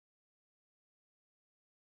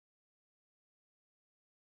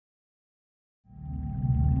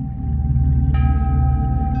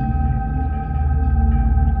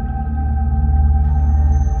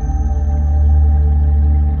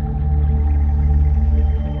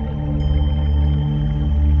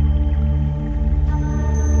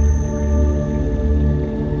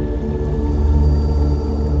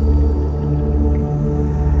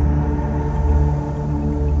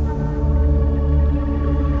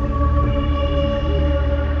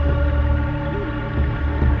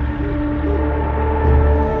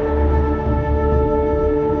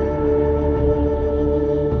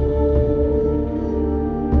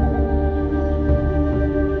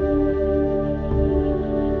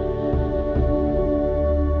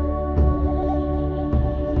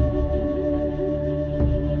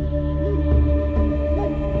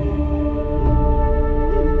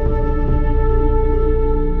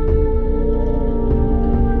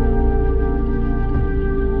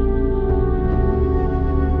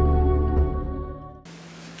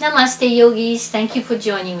Namaste yogis, thank you for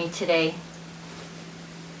joining me today.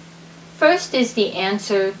 First is the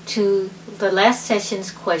answer to the last session's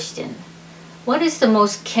question. What is the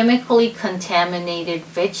most chemically contaminated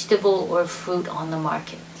vegetable or fruit on the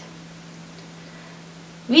market?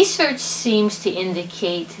 Research seems to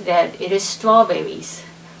indicate that it is strawberries,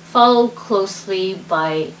 followed closely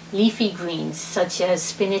by leafy greens such as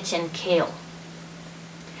spinach and kale.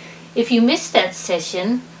 If you missed that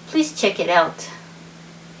session, please check it out.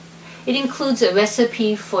 It includes a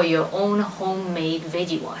recipe for your own homemade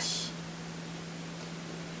veggie wash.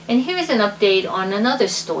 And here's an update on another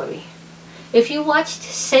story. If you watched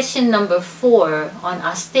session number 4 on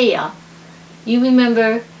Asteya, you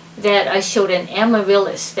remember that I showed an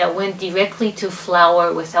amaryllis that went directly to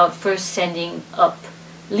flower without first sending up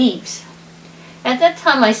leaves. At that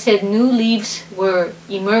time I said new leaves were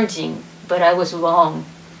emerging, but I was wrong.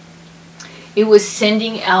 It was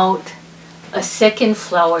sending out a second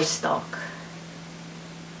flower stalk.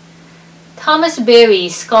 Thomas Berry,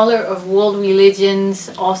 scholar of world religions,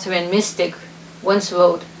 author and mystic, once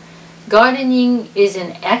wrote, "Gardening is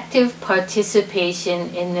an active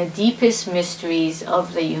participation in the deepest mysteries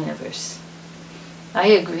of the universe." I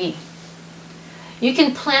agree. You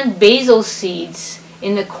can plant basil seeds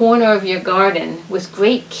in the corner of your garden with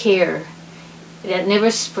great care that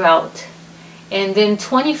never sprout, and then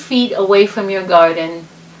 20 feet away from your garden,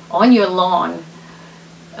 on your lawn,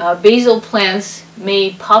 basil plants may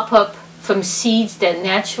pop up from seeds that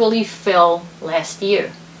naturally fell last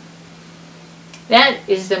year. That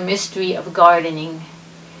is the mystery of gardening.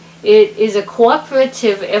 It is a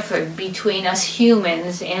cooperative effort between us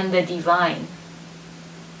humans and the divine.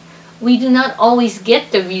 We do not always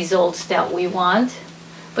get the results that we want,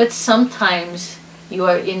 but sometimes you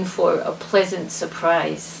are in for a pleasant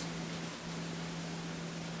surprise.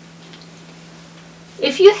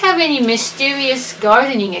 If you have any mysterious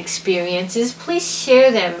gardening experiences, please share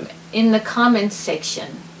them in the comments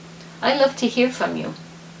section. I love to hear from you.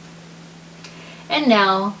 And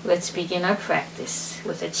now, let's begin our practice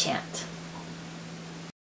with a chant.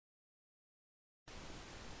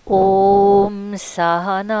 Om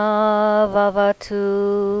Sahana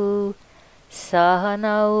Vavatu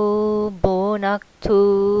Sahanau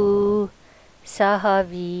Bonaktu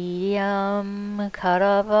Sahaviryam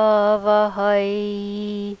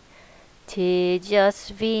Karavavahai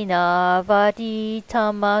Tejasvina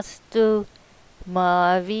Vaditamastu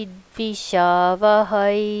Ma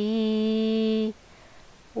Vidvishavahai.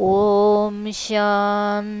 Om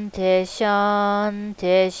Shante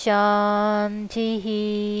Shante Shantihi.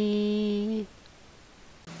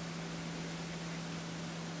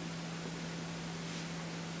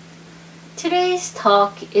 Today's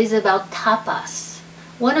talk is about tapas,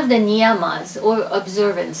 one of the niyamas or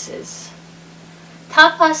observances.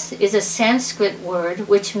 Tapas is a Sanskrit word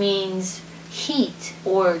which means heat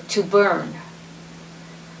or to burn.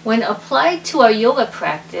 When applied to our yoga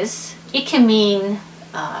practice, it can mean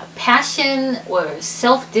passion or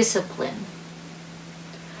self-discipline.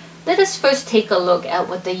 Let us first take a look at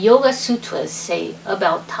what the Yoga Sutras say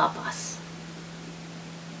about tapas.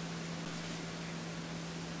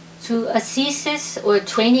 Through ascesis or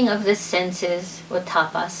training of the senses or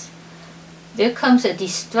tapas, there comes a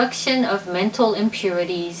destruction of mental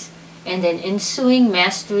impurities and an ensuing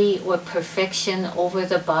mastery or perfection over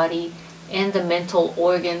the body and the mental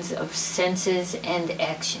organs of senses and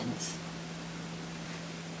actions.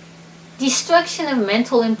 Destruction of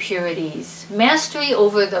mental impurities, mastery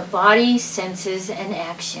over the body, senses, and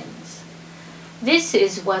actions. This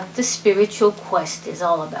is what the spiritual quest is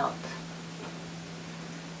all about.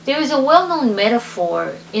 There is a well-known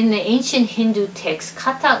metaphor in the ancient Hindu text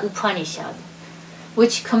Katha Upanishad,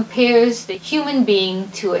 which compares the human being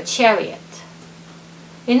to a chariot.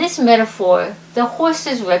 In this metaphor, the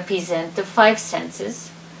horses represent the 5 senses,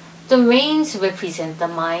 the reins represent the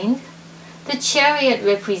mind, the chariot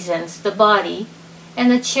represents the body, and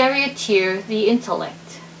the charioteer the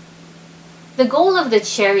intellect. The goal of the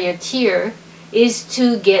charioteer is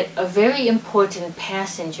to get a very important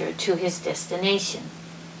passenger to his destination.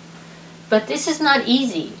 But this is not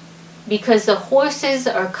easy because the horses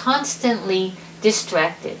are constantly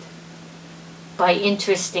distracted by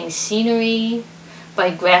interesting scenery,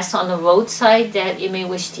 by grass on the roadside that it may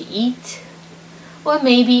wish to eat, or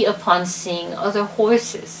maybe upon seeing other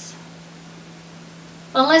horses.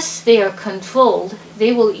 Unless they are controlled,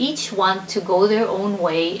 they will each want to go their own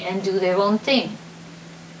way and do their own thing.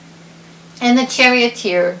 And the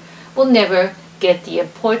charioteer will never get the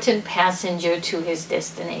important passenger to his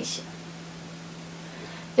destination.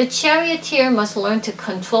 The charioteer must learn to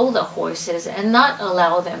control the horses and not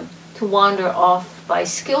allow them to wander off by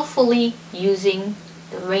skillfully using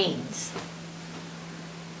the reins.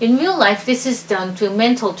 In real life, this is done through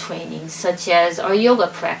mental training, such as our yoga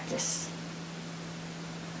practice.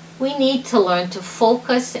 We need to learn to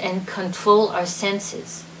focus and control our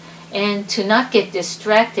senses, and to not get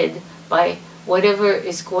distracted by whatever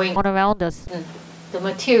is going on around us in the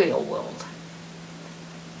material world.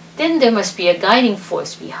 Then there must be a guiding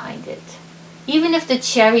force behind it. Even if the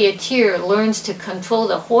charioteer learns to control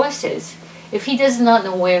the horses, if he does not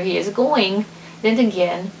know where he is going, then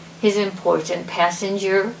again, his important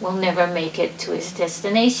passenger will never make it to his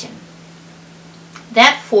destination.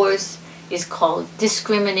 That force is called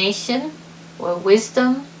discrimination, or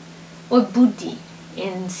wisdom, or buddhi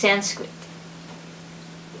in Sanskrit.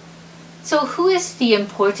 So who is the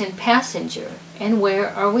important passenger, and where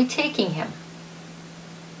are we taking him?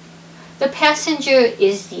 The passenger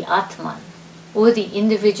is the atman, or the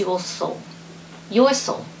individual soul, your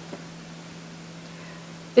soul.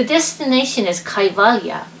 The destination is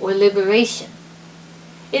kaivalya, or liberation.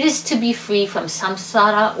 It is to be free from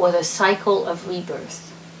samsara, or the cycle of rebirth.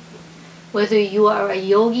 Whether you are a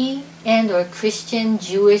yogi and or Christian,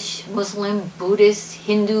 Jewish, Muslim, Buddhist,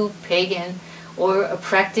 Hindu, pagan, or a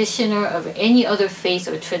practitioner of any other faith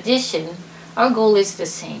or tradition, our goal is the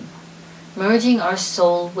same: merging our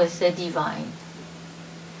soul with the divine.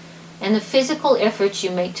 And the physical effort you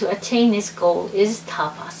make to attain this goal is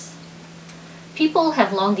tapas. People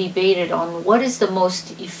have long debated on what is the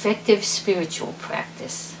most effective spiritual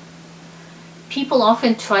practice. People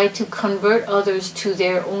often try to convert others to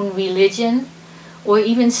their own religion, or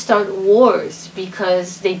even start wars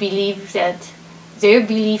because they believe that their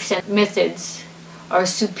beliefs and methods are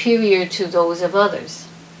superior to those of others.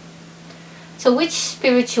 So which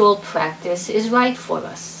spiritual practice is right for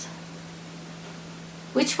us?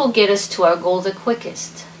 Which will get us to our goal the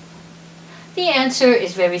quickest? The answer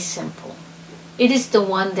is very simple. It is the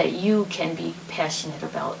one that you can be passionate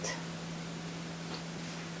about.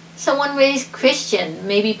 Someone raised Christian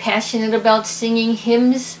may be passionate about singing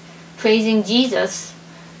hymns praising Jesus,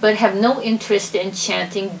 but have no interest in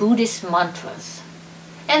chanting Buddhist mantras.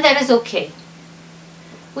 And that is okay.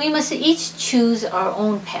 We must each choose our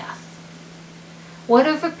own path.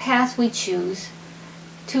 Whatever path we choose,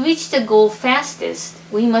 to reach the goal fastest,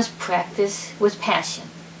 we must practice with passion.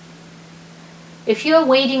 If you are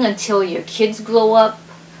waiting until your kids grow up,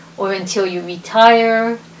 or until you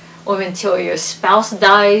retire, or until your spouse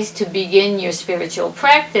dies to begin your spiritual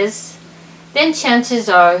practice, then chances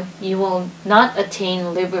are you will not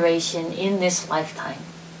attain liberation in this lifetime.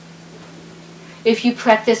 If you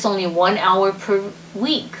practice only 1 hour per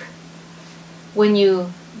week, when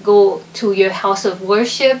you go to your house of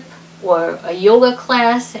worship or a yoga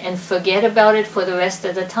class and forget about it for the rest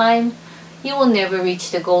of the time, you will never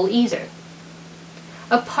reach the goal either.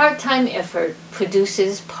 A part-time effort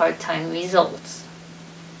produces part-time results.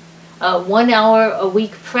 A 1 hour a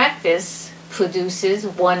week practice produces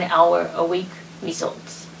 1 hour a week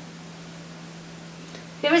results.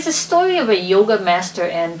 There is a story of a yoga master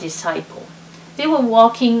and disciple. They were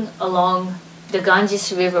walking along the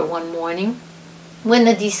Ganges River one morning when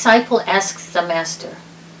the disciple asks the master,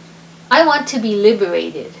 "I want to be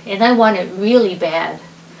liberated and I want it really bad.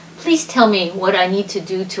 Please tell me what I need to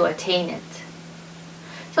do to attain it."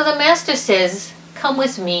 So the master says, "Come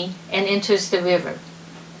with me," and enters the river.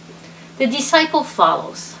 The disciple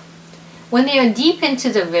follows. When they are deep into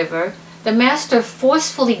the river, the master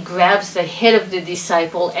forcefully grabs the head of the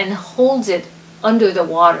disciple and holds it under the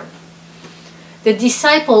water. The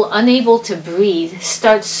disciple, unable to breathe,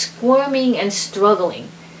 starts squirming and struggling.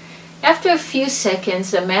 After a few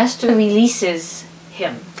seconds, the master releases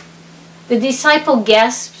him. The disciple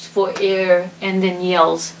gasps for air and then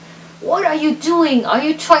yells, "What are you doing? Are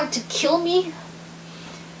you trying to kill me?"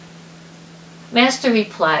 Master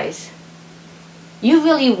replies, "You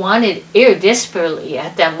really wanted air desperately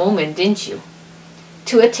at that moment, didn't you?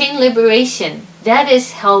 To attain liberation, that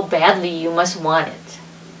is how badly you must want it.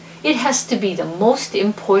 It has to be the most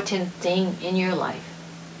important thing in your life."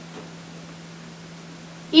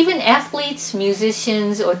 Even athletes,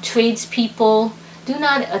 musicians, or tradespeople do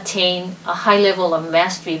not attain a high level of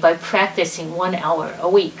mastery by practicing 1 hour a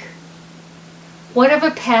week.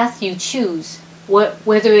 Whatever path you choose,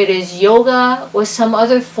 whether it is yoga or some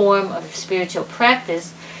other form of spiritual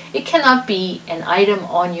practice, it cannot be an item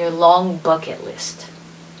on your long bucket list.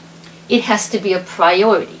 It has to be a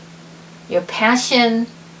priority, your passion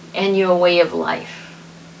and your way of life.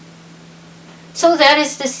 So that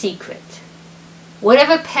is the secret.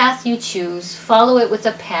 Whatever path you choose, follow it with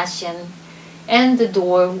a passion, and the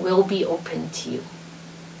door will be open to you.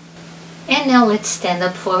 And now let's stand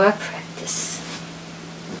up for our practice.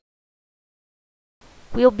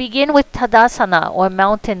 We'll begin with Tadasana or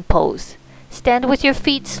mountain pose. Stand with your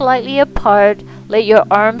feet slightly apart, let your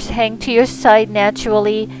arms hang to your side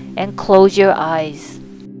naturally, and close your eyes.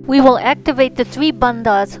 We will activate the 3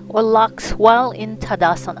 bandhas or locks while in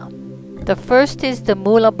Tadasana. The first is the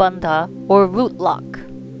Mula Bandha or root lock.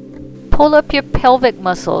 Pull up your pelvic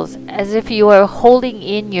muscles as if you are holding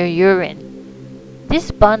in your urine.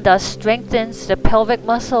 This bandha strengthens the pelvic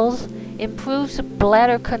muscles, improves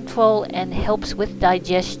bladder control, and helps with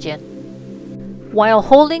digestion. While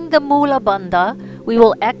holding the Mula Bandha, we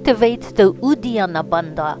will activate the Uddiyana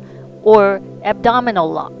Bandha or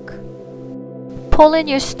abdominal lock. Pull in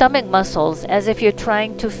your stomach muscles as if you're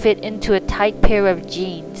trying to fit into a tight pair of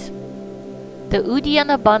jeans. The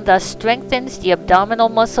Uddiyana Bandha strengthens the abdominal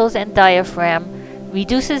muscles and diaphragm,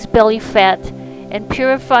 reduces belly fat, and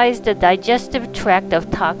purifies the digestive tract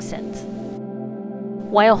of toxins.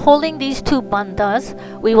 While holding these 2 bandhas,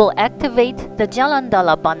 we will activate the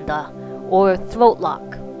Jalandhara Bandha or throat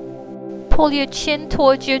lock. Pull your chin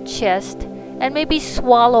towards your chest and maybe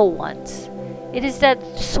swallow once. It is that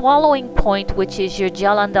swallowing point which is your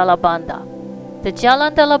Jalandhara Bandha. The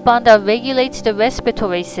Jalandhara Bandha regulates the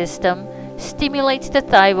respiratory system, stimulates the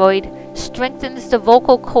thyroid, strengthens the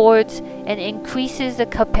vocal cords, and increases the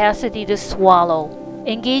capacity to swallow.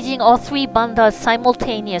 Engaging all 3 bandhas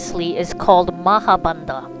simultaneously is called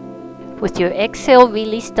Mahabandha. With your exhale,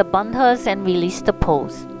 release the bandhas and release the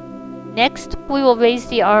pose. Next, we will raise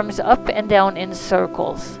the arms up and down in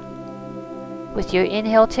circles. With your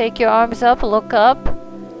inhale, take your arms up, look up.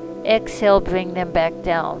 Exhale, bring them back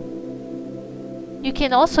down. You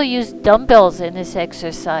can also use dumbbells in this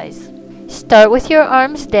exercise. Start with your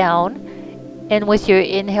arms down, and with your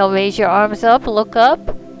inhale, raise your arms up, look up,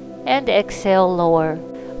 and exhale, lower.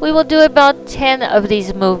 We will do about 10 of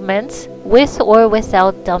these movements, with or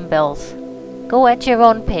without dumbbells. Go at your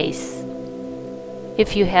own pace.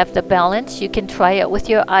 If you have the balance, you can try it with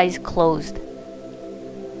your eyes closed.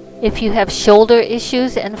 If you have shoulder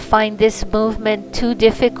issues and find this movement too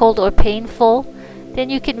difficult or painful, then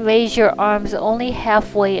you can raise your arms only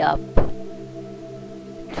halfway up.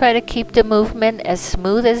 Try to keep the movement as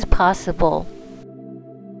smooth as possible.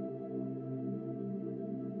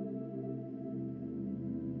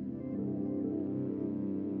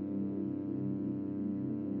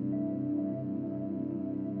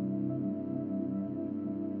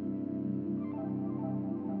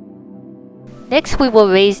 Next, we will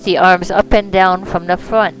raise the arms up and down from the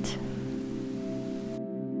front.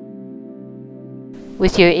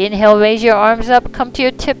 With your inhale, raise your arms up, come to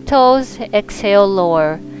your tiptoes, exhale,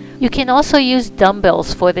 lower. You can also use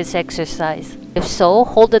dumbbells for this exercise. If so,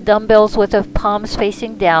 hold the dumbbells with the palms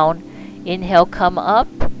facing down. Inhale, come up,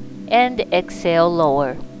 and exhale,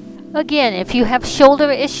 lower. Again, if you have shoulder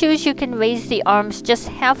issues, you can raise the arms just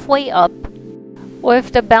halfway up. Or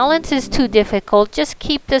if the balance is too difficult, just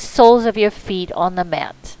keep the soles of your feet on the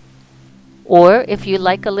mat. Or if you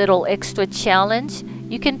like a little extra challenge,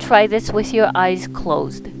 you can try this with your eyes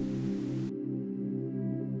closed.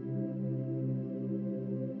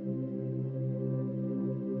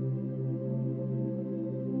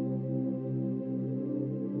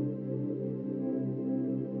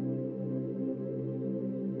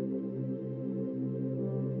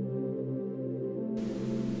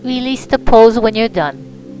 Release the pose when you're done.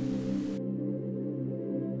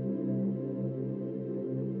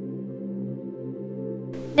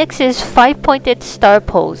 Next is 5-pointed star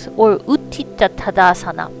pose or Uttita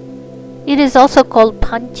Tadasana. It is also called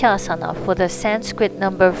Panchasana for the Sanskrit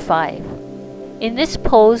number 5. In this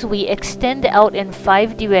pose, we extend out in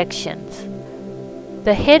 5 directions.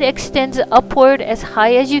 The head extends upward as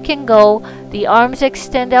high as you can go, the arms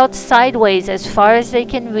extend out sideways as far as they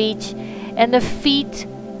can reach, and the feet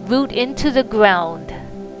root into the ground.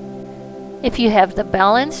 If you have the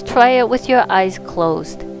balance, try it with your eyes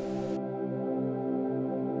closed.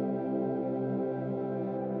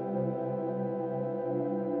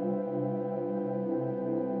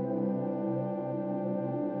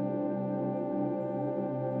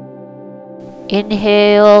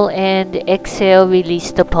 Inhale and exhale,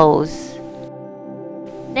 release the pose.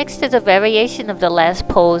 Next is a variation of the last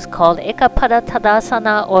pose called Ekapada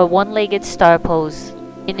Tadasana or one-legged star pose.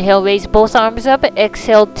 Inhale, raise both arms up,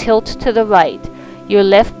 exhale, tilt to the right. Your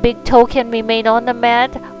left big toe can remain on the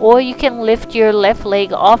mat, or you can lift your left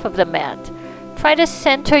leg off of the mat. Try to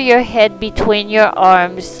center your head between your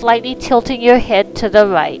arms, slightly tilting your head to the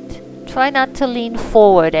right. Try not to lean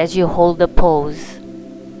forward as you hold the pose.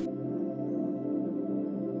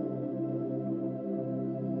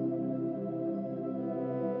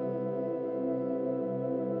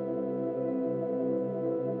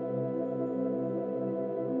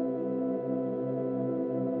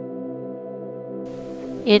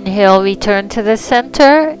 Inhale, return to the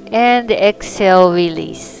center, and exhale,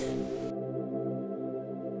 release.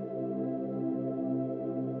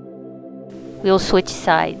 We'll switch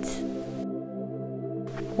sides.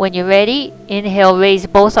 When you're ready, inhale, raise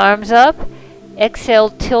both arms up. Exhale,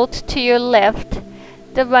 tilt to your left.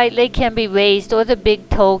 The right leg can be raised or the big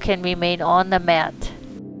toe can remain on the mat.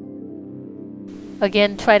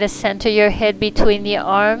 Again, try to center your head between the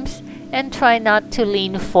arms and try not to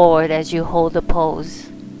lean forward as you hold the pose.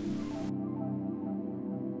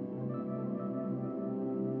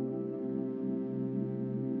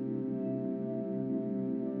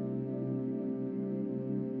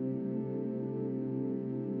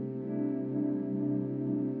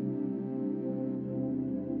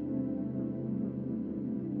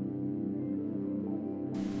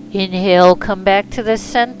 Inhale, come back to the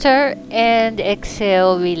center, and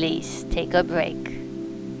exhale, release. Take a break.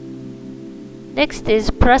 Next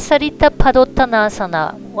is Prasarita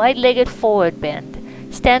Padottanasana, wide-legged forward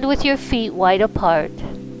bend. Stand with your feet wide apart.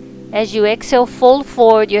 As you exhale, fold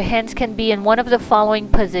forward. Your hands can be in one of the following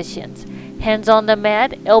positions. Hands on the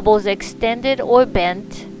mat, elbows extended or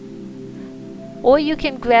bent. Or you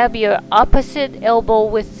can grab your opposite elbow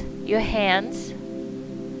with your hands.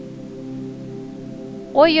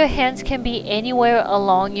 Or your hands can be anywhere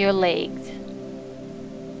along your legs.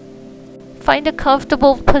 Find a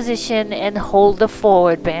comfortable position and hold the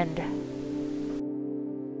forward bend.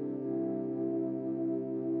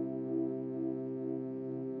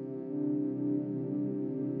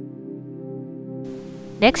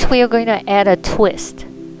 Next, we are going to add a twist.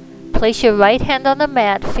 Place your right hand on the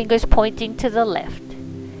mat, fingers pointing to the left.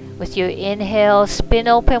 With your inhale, spin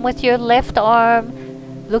open with your left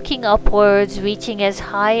arm, looking upwards, reaching as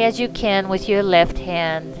high as you can with your left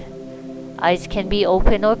hand. Eyes can be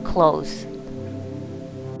open or closed.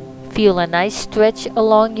 Feel a nice stretch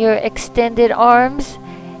along your extended arms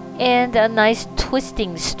and a nice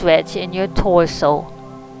twisting stretch in your torso.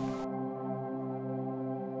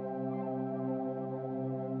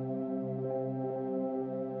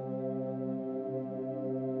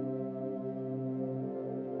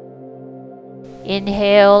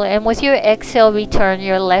 Inhale, and with your exhale, return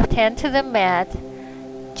your left hand to the mat.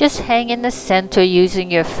 Just hang in the center using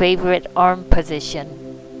your favorite arm position.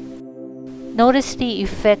 Notice the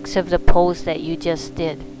effects of the pose that you just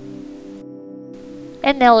did.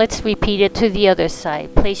 And now let's repeat it to the other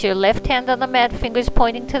side. Place your left hand on the mat, fingers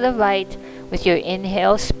pointing to the right. With your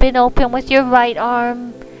inhale, spin open with your right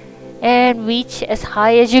arm and reach as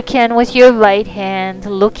high as you can with your right hand,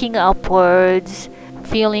 looking upwards.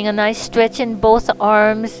 Feeling a nice stretch in both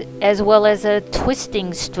arms as well as a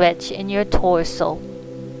twisting stretch in your torso.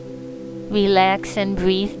 Relax and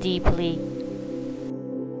breathe deeply.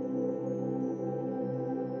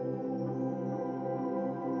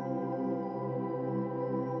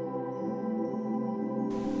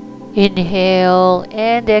 Inhale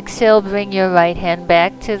and exhale, bring your right hand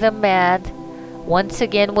back to the mat. Once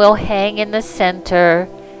again, we'll hang in the center.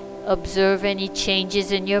 Observe any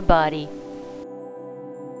changes in your body.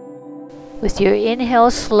 With your inhale,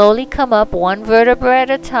 slowly come up one vertebra at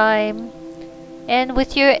a time. And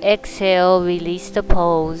with your exhale, release the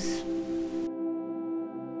pose.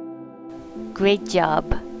 Great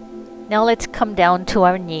job. Now let's come down to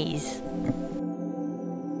our knees.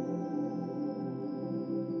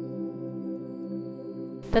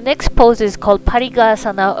 The next pose is called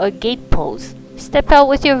Parigasana or gate pose. Step out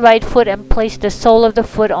with your right foot and place the sole of the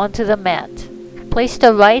foot onto the mat. Place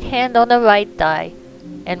the right hand on the right thigh.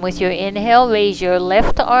 And with your inhale, raise your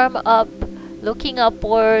left arm up, looking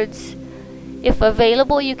upwards. If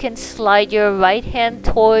available, you can slide your right hand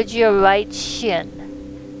towards your right shin.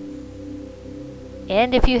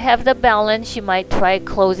 And if you have the balance, you might try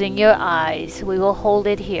closing your eyes. We will hold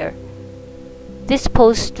it here. This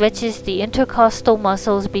pose stretches the intercostal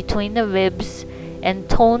muscles between the ribs and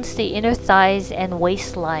tones the inner thighs and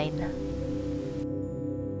waistline.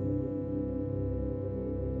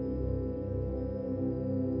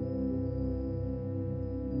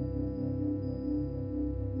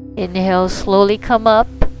 Inhale, slowly come up.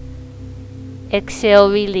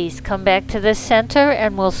 Exhale, release. Come back to the center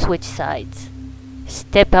and we'll switch sides.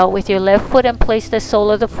 Step out with your left foot and place the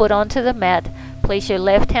sole of the foot onto the mat. Place your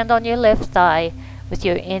left hand on your left thigh. With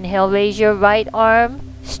your inhale, raise your right arm,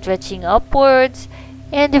 stretching upwards.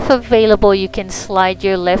 And if available, you can slide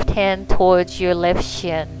your left hand towards your left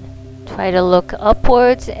shin. Try to look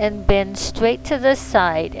upwards and bend straight to the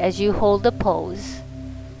side as you hold the pose.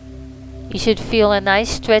 You should feel a nice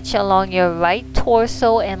stretch along your right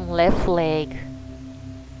torso and left leg.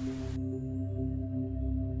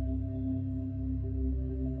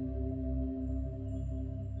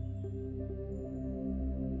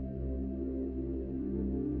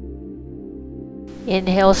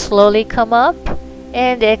 Inhale, slowly come up,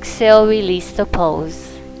 and exhale, release the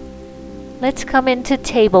pose. Let's come into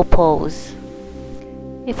table pose.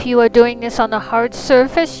 If you are doing this on a hard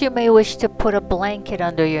surface, you may wish to put a blanket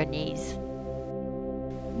under your knees.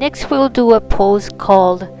 Next, we'll do a pose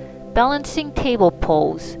called balancing table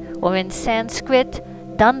pose, or in Sanskrit,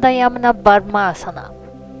 Dandayamana Bharmasana.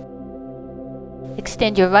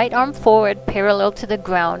 Extend your right arm forward, parallel to the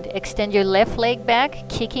ground. Extend your left leg back,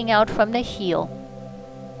 kicking out from the heel.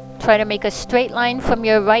 Try to make a straight line from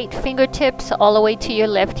your right fingertips all the way to your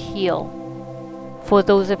left heel. For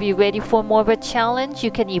those of you ready for more of a challenge,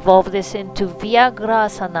 you can evolve this into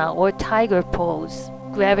Vyagrasana or tiger pose,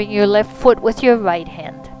 grabbing your left foot with your right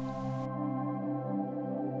hand.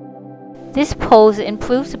 This pose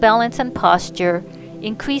improves balance and posture,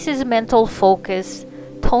 increases mental focus,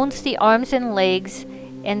 tones the arms and legs,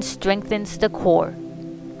 and strengthens the core.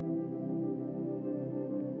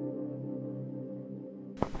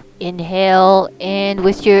 Inhale, and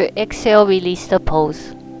with your exhale, release the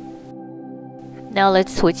pose. Now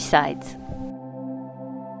let's switch sides.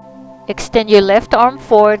 Extend your left arm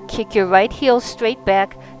forward, kick your right heel straight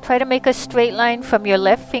back. Try to make a straight line from your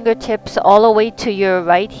left fingertips all the way to your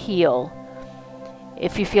right heel.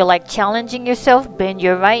 If you feel like challenging yourself, bend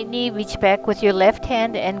your right knee, reach back with your left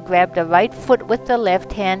hand, and grab the right foot with the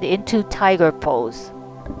left hand into tiger pose.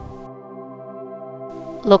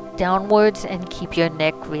 Look downwards and keep your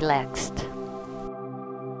neck relaxed.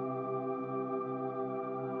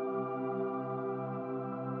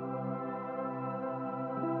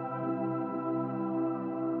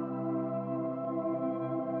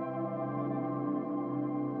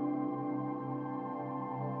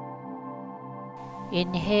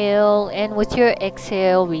 Inhale, and with your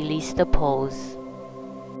exhale, release the pose.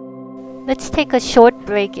 Let's take a short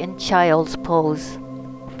break in child's pose.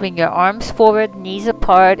 Bring your arms forward, knees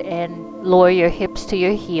apart, and lower your hips to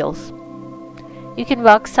your heels. You can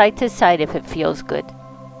rock side to side if it feels good.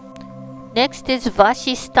 Next is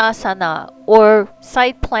Vashistasana, or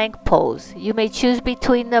side plank pose. You may choose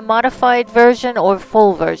between the modified version or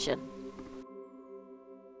full version.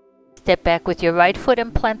 Step back with your right foot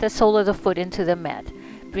and plant the sole of the foot into the mat.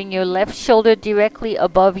 Bring your left shoulder directly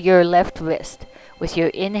above your left wrist. With your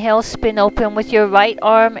inhale, spin open with your right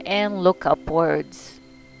arm and look upwards,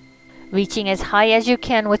 reaching as high as you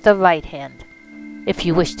can with the right hand. If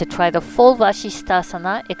you wish to try the full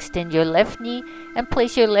Vashistasana, extend your left knee and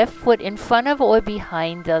place your left foot in front of or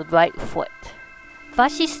behind the right foot.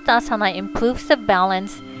 Vashistasana improves the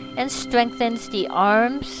balance and strengthens the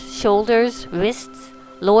arms, shoulders, wrists,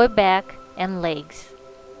 lower back, and legs.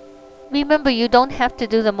 Remember, you don't have to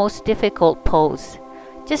do the most difficult pose.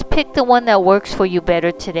 Just pick the one that works for you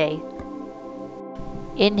better today.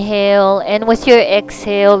 Inhale, and with your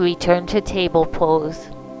exhale, return to table pose.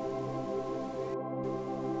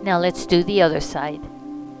 Now let's do the other side.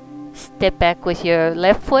 Step back with your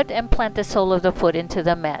left foot and plant the sole of the foot into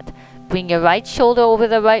the mat. Bring your right shoulder over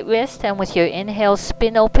the right wrist, and with your inhale,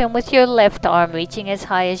 spin open with your left arm, reaching as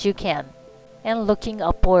high as you can and looking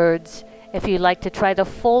upwards. If you'd like to try the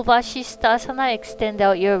full Vashistasana, extend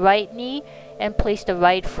out your right knee and place the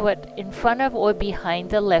right foot in front of or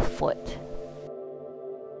behind the left foot.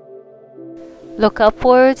 Look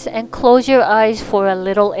upwards and close your eyes for a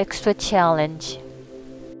little extra challenge.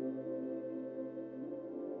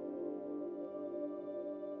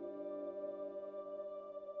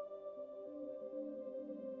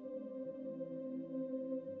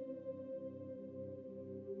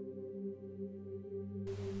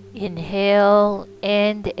 Inhale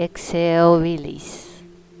and exhale, release.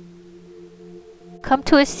 Come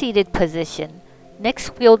to a seated position.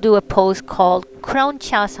 Next, we'll do a pose called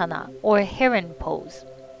Krounchasana or Heron Pose.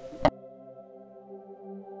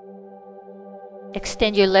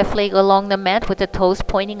 Extend your left leg along the mat with the toes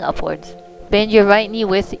pointing upwards. Bend your right knee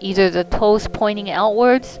with either the toes pointing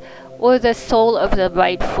outwards or the sole of the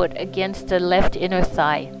right foot against the left inner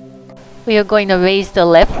thigh. We are going to raise the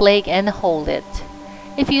left leg and hold it.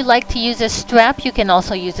 If you like to use a strap, you can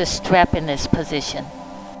also use a strap in this position.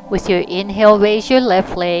 With your inhale, raise your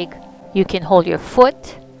left leg. You can hold your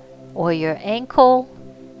foot, or your ankle,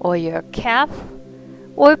 or your calf,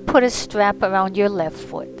 or put a strap around your left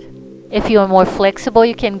foot. If you are more flexible,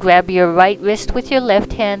 you can grab your right wrist with your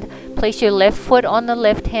left hand, place your left foot on the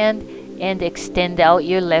left hand, and extend out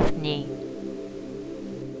your left knee.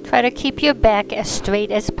 Try to keep your back as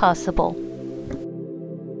straight as possible.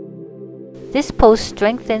 This pose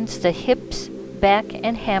strengthens the hips, back,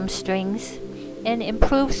 and hamstrings and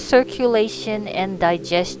improves circulation and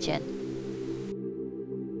digestion.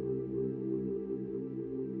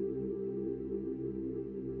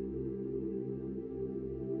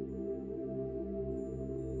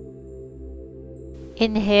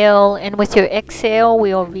 Inhale, and with your exhale,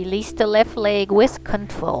 we'll release the left leg with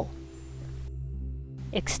control.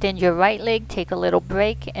 Extend your right leg, take a little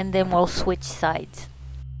break, and then we'll switch sides.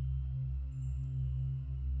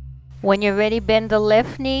 When you're ready, bend the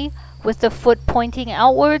left knee with the foot pointing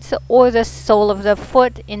outwards or the sole of the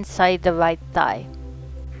foot inside the right thigh.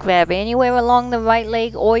 Grab anywhere along the right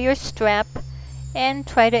leg or your strap and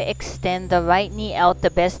try to extend the right knee out the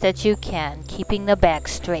best that you can, keeping the back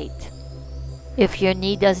straight. If your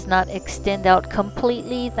knee does not extend out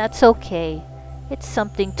completely, that's okay. It's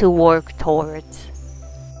something to work towards.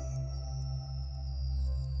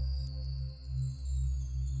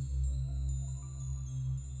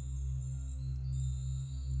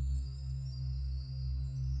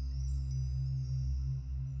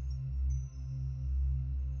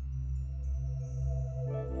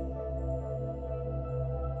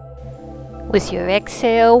 With your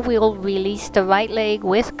exhale, we'll release the right leg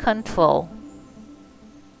with control.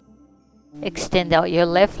 Extend out your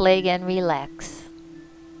left leg and relax.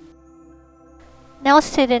 Now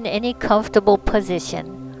sit in any comfortable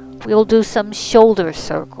position. We'll do some shoulder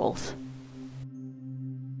circles.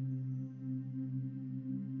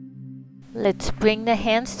 Let's bring the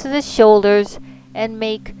hands to the shoulders and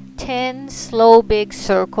make 10 slow big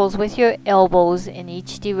circles with your elbows in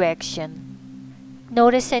each direction.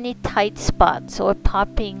 Notice any tight spots or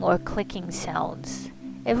popping or clicking sounds.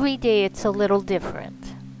 Every day it's a little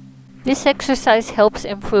different. This exercise helps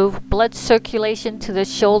improve blood circulation to the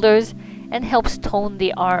shoulders and helps tone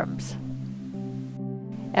the arms.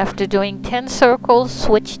 After doing 10 circles,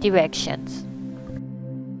 switch directions.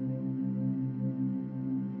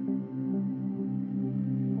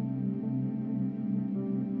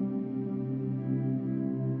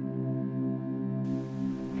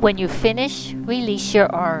 When you finish, release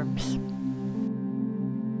your arms.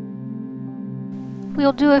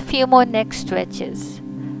 We'll do a few more neck stretches.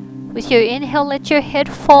 With your inhale, let your head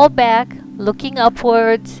fall back, looking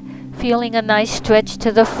upwards, feeling a nice stretch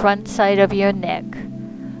to the front side of your neck.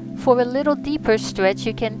 For a little deeper stretch,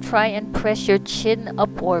 you can try and press your chin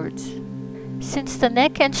upwards. Since the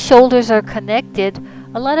neck and shoulders are connected,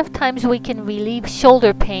 a lot of times we can relieve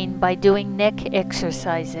shoulder pain by doing neck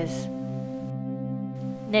exercises.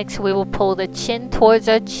 Next, we will pull the chin towards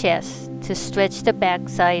our chest to stretch the back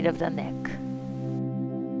side of the neck.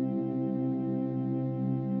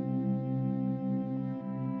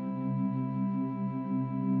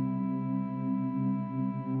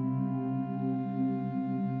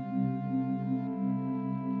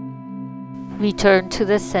 Return to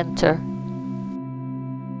the center.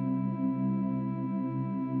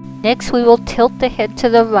 Next, we will tilt the head to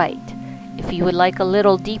the right. If you would like a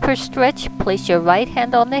little deeper stretch, place your right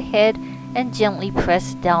hand on the head and gently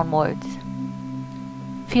press downwards.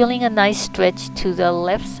 Feeling a nice stretch to the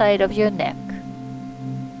left side of your neck.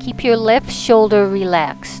 Keep your left shoulder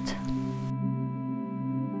relaxed.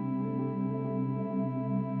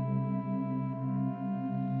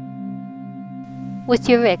 With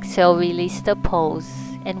your exhale, release the pose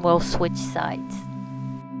and we'll switch sides.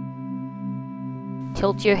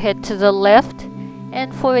 Tilt your head to the left.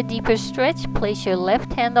 And for a deeper stretch, place your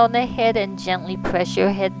left hand on the head and gently press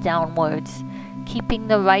your head downwards, keeping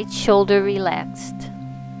the right shoulder relaxed.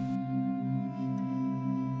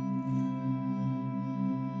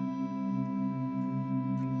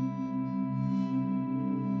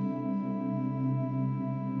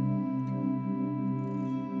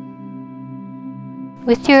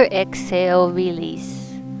 With your exhale, release.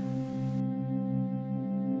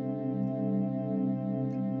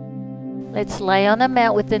 Let's lie on a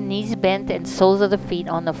mat with the knees bent and soles of the feet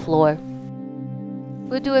on the floor.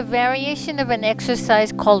 We'll do a variation of an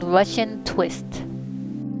exercise called Russian twist.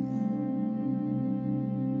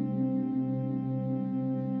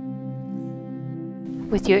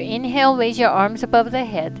 With your inhale, raise your arms above the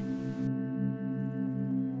head.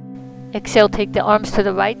 Exhale, take the arms to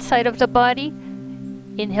the right side of the body.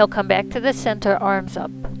 Inhale, come back to the center, arms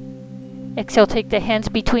up. Exhale, take the hands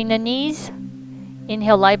between the knees.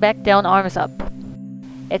 Inhale, lie back down, arms up.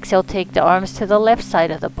 Exhale, take the arms to the left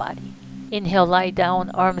side of the body. Inhale, lie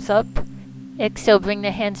down, arms up. Exhale, bring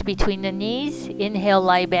the hands between the knees. Inhale,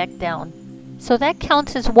 lie back down. So that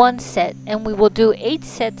counts as one set, and we will do 8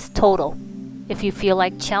 sets total. If you feel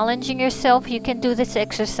like challenging yourself, you can do this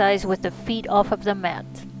exercise with the feet off of the mat.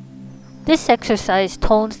 This exercise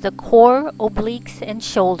tones the core, obliques, and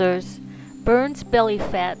shoulders, burns belly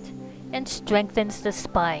fat, and strengthens the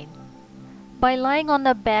spine. By lying on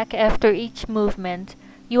the back after each movement,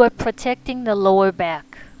 you are protecting the lower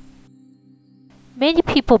back. Many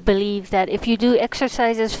people believe that if you do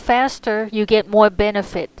exercises faster, you get more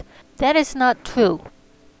benefit. That is not true.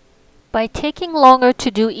 By taking longer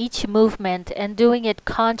to do each movement and doing it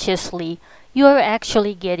consciously, you are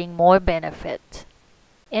actually getting more benefit.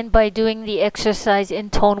 And by doing the exercise in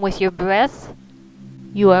tone with your breath,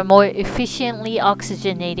 you are more efficiently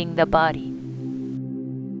oxygenating the body.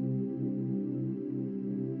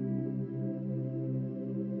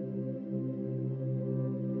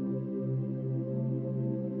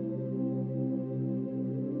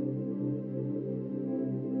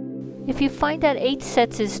 If you find that 8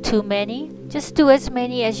 sets is too many, just do as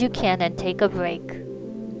many as you can and take a break.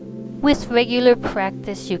 With regular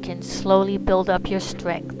practice, you can slowly build up your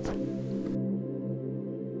strength.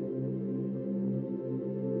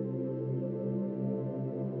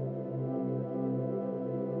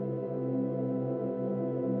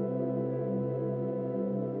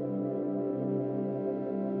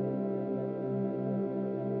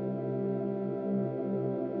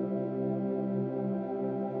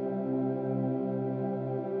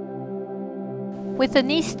 With the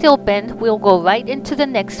knees still bent, we'll go right into the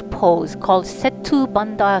next pose called Setu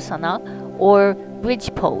Bandhasana or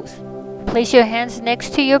bridge pose. Place your hands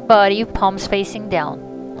next to your body, palms facing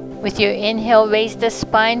down. With your inhale, raise the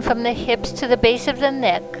spine from the hips to the base of the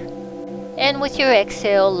neck. And with your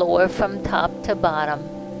exhale, lower from top to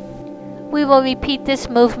bottom. We will repeat this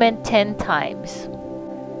movement 10 times.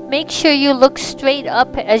 Make sure you look straight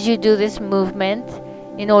up as you do this movement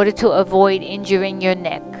in order to avoid injuring your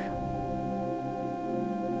neck.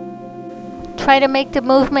 Try to make the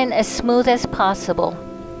movement as smooth as possible.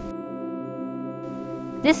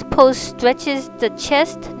 This pose stretches the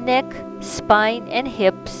chest, neck, spine, and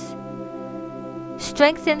hips,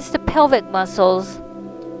 strengthens the pelvic muscles,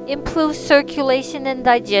 improves circulation and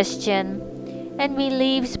digestion, and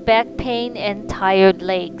relieves back pain and tired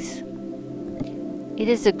legs. It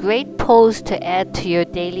is a great pose to add to your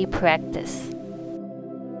daily practice.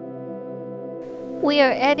 We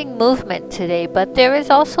are adding movement today, but there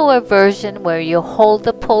is also a version where you hold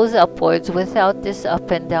the pose upwards without this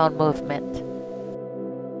up and down movement.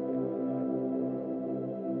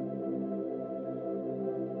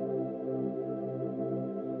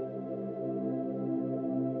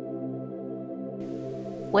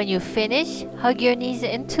 When you finish, hug your knees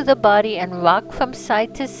into the body and rock from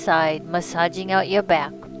side to side, massaging out your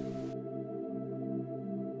back.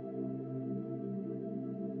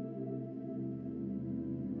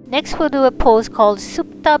 Next, we'll do a pose called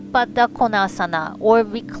Supta Baddha Konasana or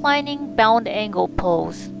reclining bound angle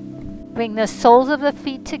pose. Bring the soles of the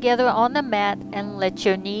feet together on the mat and let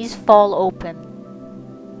your knees fall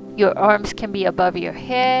open. Your arms can be above your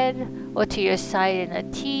head or to your side in a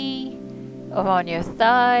T, or on your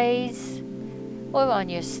thighs, or on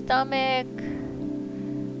your stomach,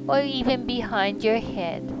 or even behind your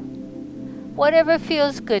head. Whatever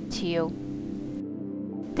feels good to you.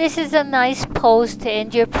 This is a nice pose to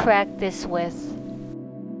end your practice with.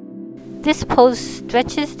 This pose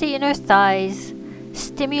stretches the inner thighs,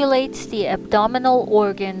 stimulates the abdominal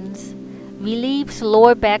organs, relieves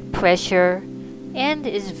lower back pressure, and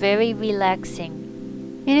is very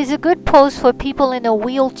relaxing. It is a good pose for people in a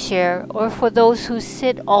wheelchair or for those who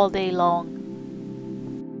sit all day long.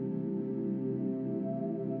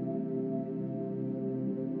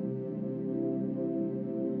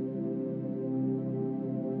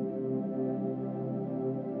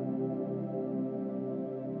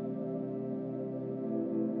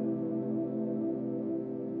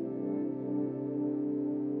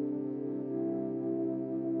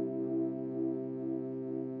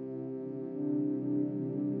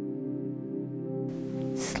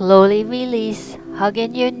 Slowly release, hug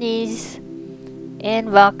in your knees,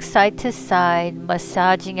 and rock side to side,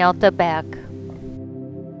 massaging out the back.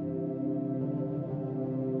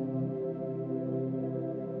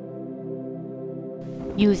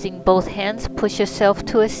 Using both hands, push yourself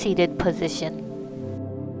to a seated position.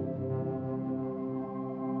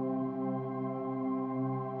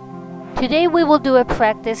 Today we will do a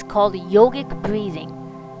practice called Yogic Breathing,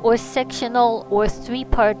 or sectional or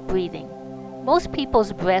 3-part breathing. Most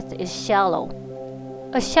people's breath is shallow.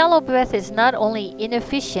 A shallow breath is not only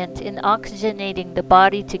inefficient in oxygenating the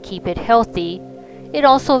body to keep it healthy, it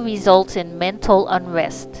also results in mental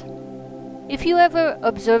unrest. If you ever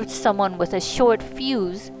observed someone with a short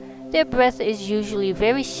fuse, their breath is usually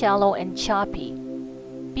very shallow and choppy.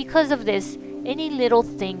 Because of this, any little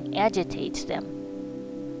thing agitates them.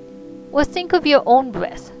 Or think of your own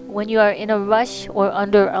breath when you are in a rush or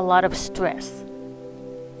under a lot of stress.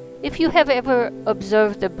 If you have ever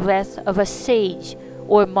observed the breath of a sage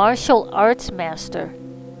or martial arts master,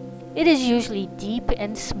 it is usually deep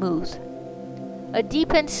and smooth. A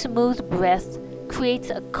deep and smooth breath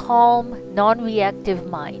creates a calm, non-reactive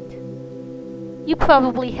mind. You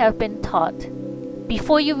probably have been taught,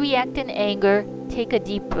 before you react in anger, take a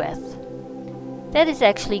deep breath. That is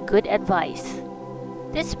actually good advice.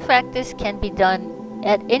 This practice can be done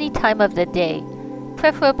at any time of the day,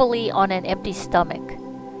 preferably on an empty stomach.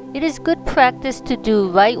 It is good practice to do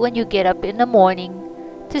right when you get up in the morning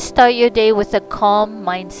to start your day with a calm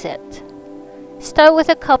mindset. Start with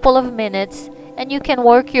a couple of minutes and you can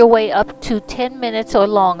work your way up to 10 minutes or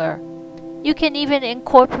longer. You can even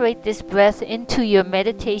incorporate this breath into your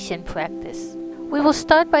meditation practice. We will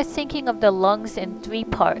start by thinking of the lungs in 3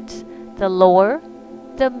 parts: the lower,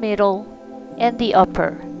 the middle, and the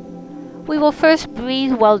upper. We will first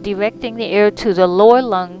breathe while directing the air to the lower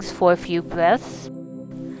lungs for a few breaths,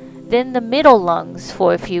 then the middle lungs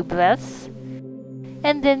for a few breaths,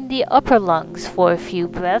 and then the upper lungs for a few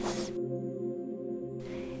breaths,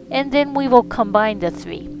 and then we will combine the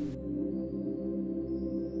 3.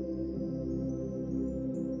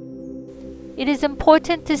 It is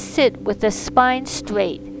important to sit with the spine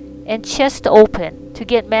straight and chest open to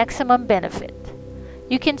get maximum benefit.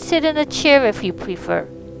 You can sit in a chair if you prefer.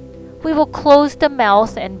 We will close the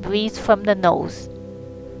mouth and breathe from the nose.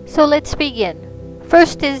 So let's begin.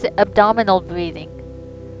 First is abdominal breathing.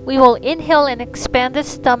 We will inhale and expand the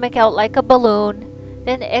stomach out like a balloon,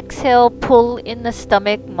 then exhale, pull in the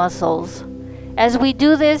stomach muscles. As we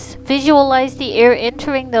do this, visualize the air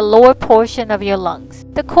entering the lower portion of your lungs.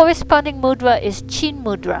 The corresponding mudra is Chin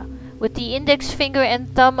Mudra, with the index finger and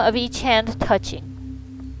thumb of each hand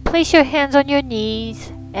touching. Place your hands on your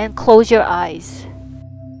knees and close your eyes.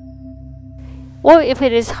 Or if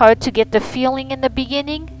it is hard to get the feeling in the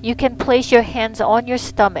beginning, you can place your hands on your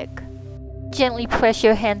stomach. Gently press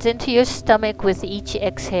your hands into your stomach with each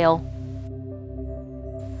exhale.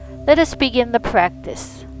 Let us begin the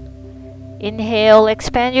practice. Inhale,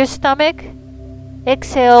 expand your stomach.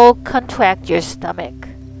 Exhale, contract your stomach.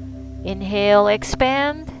 Inhale,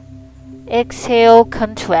 expand. Exhale,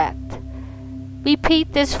 contract.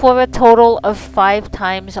 Repeat this for a total of 5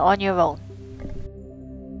 times on your own.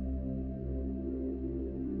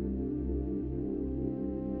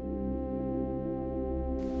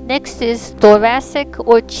 Next is thoracic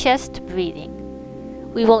or chest breathing.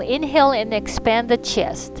 We will inhale and expand the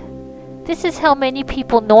chest. This is how many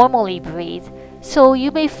people normally breathe, so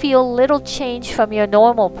you may feel little change from your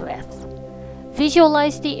normal breath.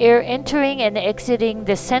 Visualize the air entering and exiting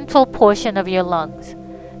the central portion of your lungs.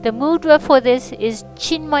 The mudra for this is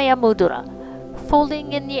Chinmaya Mudra,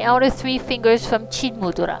 folding in the outer 3 fingers from Chin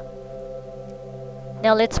Mudra.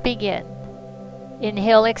 Now let's begin.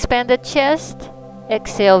 Inhale, expand the chest.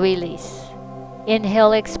 Exhale, release.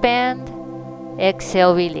 Inhale, expand.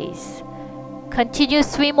 Exhale, release. Continue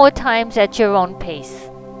 3 more times at your own pace.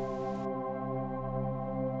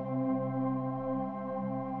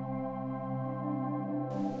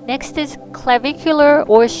 Next is clavicular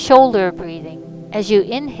or shoulder breathing. As you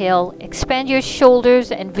inhale, expand your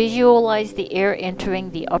shoulders and visualize the air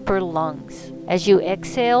entering the upper lungs. As you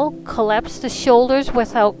exhale, collapse the shoulders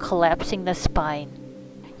without collapsing the spine.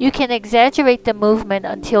 You can exaggerate the movement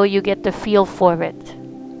until you get the feel for it.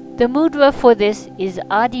 The mudra for this is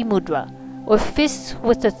Adi Mudra, or fists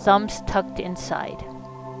with the thumbs tucked inside.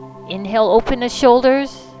 Inhale, open the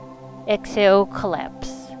shoulders. Exhale,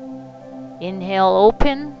 collapse. Inhale,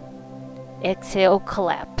 open. Exhale,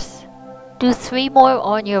 collapse. Do 3 more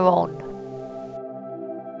on your own.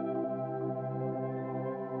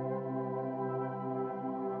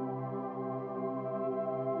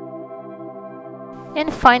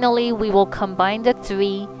 And finally, we will combine the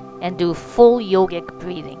 3 and do full yogic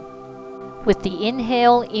breathing. With the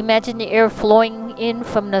inhale, imagine the air flowing in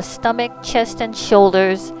from the stomach, chest, and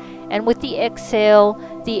shoulders, and with the exhale,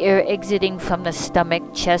 the air exiting from the stomach,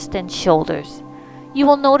 chest, and shoulders. You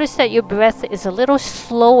will notice that your breath is a little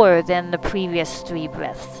slower than the previous 3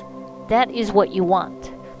 breaths. That is what you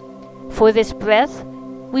want. For this breath,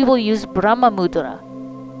 we will use Brahma Mudra,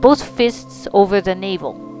 both fists over the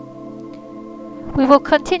navel. We will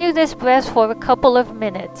continue this breath for a couple of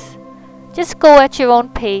minutes. Just go at your own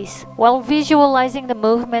pace while visualizing the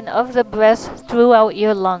movement of the breath throughout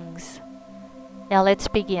your lungs. Now let's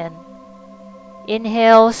begin.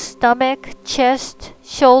 Inhale, stomach, chest,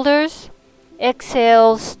 shoulders.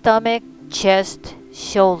 Exhale, stomach, chest,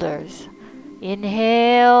 shoulders.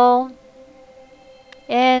 Inhale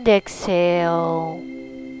and exhale.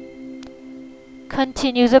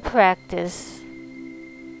 Continue the practice.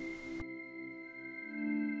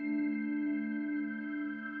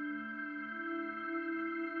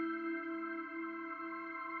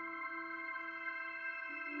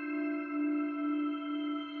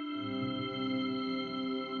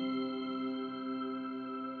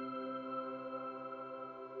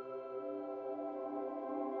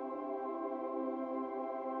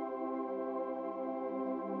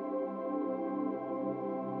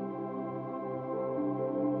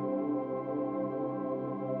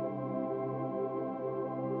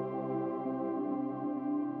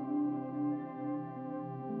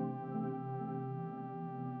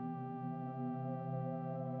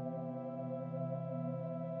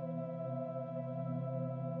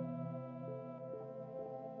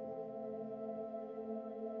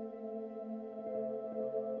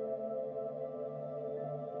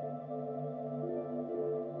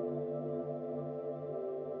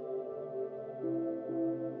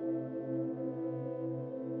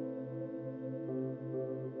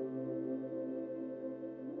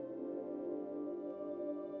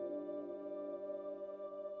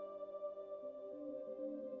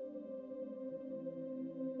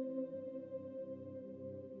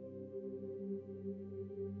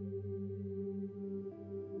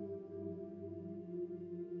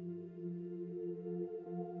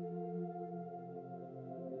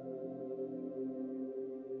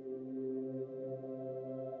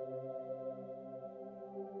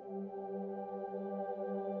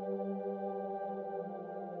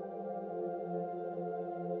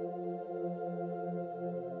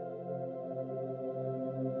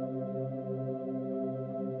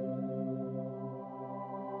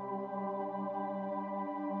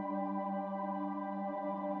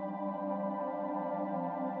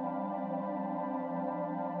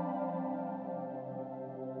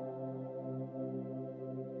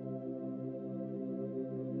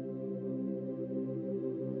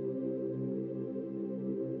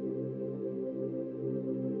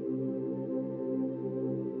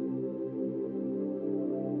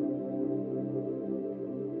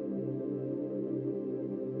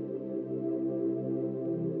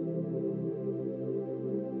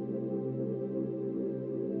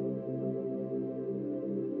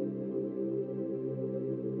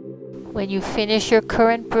 When you finish your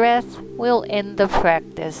current breath, we'll end the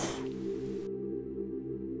practice.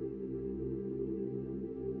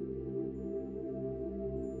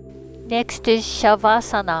 Next is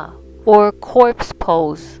Shavasana, or corpse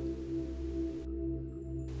pose.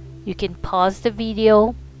 You can pause the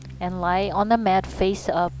video and lie on the mat face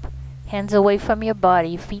up, hands away from your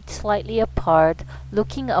body, feet slightly apart,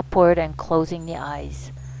 looking upward and closing the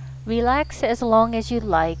eyes. Relax as long as you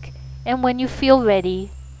like, and when you feel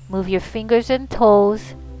ready, move your fingers and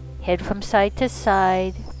toes, head from side to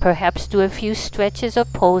side, perhaps do a few stretches or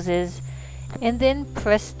poses, and then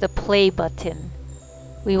press the play button.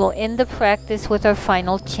 We will end the practice with our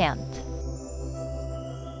final chant.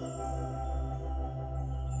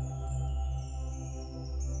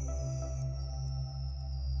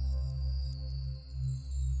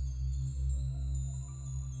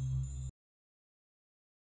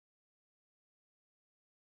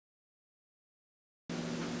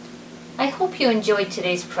 I hope you enjoyed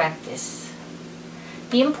today's practice.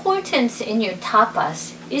 The importance in your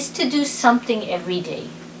tapas is to do something every day,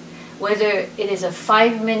 whether it is a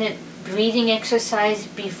 5-minute breathing exercise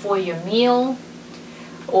before your meal,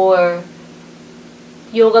 or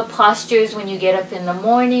yoga postures when you get up in the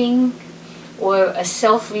morning, or a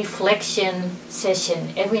self-reflection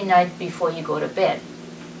session every night before you go to bed.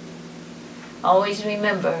 Always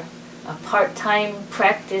remember, a part-time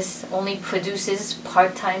practice only produces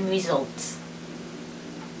part-time results.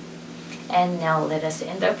 And now let us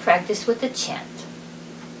end our practice with a chant.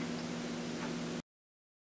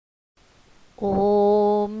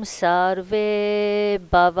 Om Sarve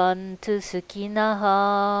Bhavantu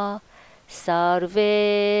Sukhinaha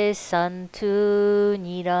Sarve Santu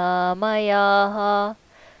Niramayaha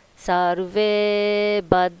Sarve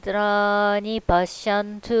Bhadrani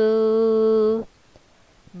Pashyantu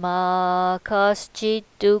Ma Kaschit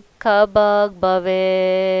Dukkha Bhag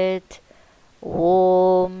Bhavet.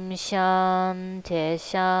 Om Shanti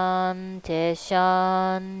Shanti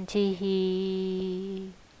Shanti.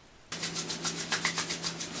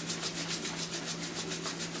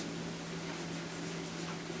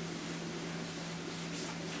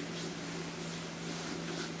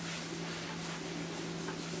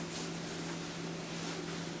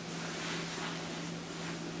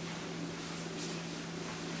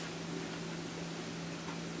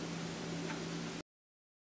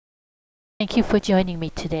 Thank you for joining me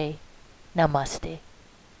today. Namaste.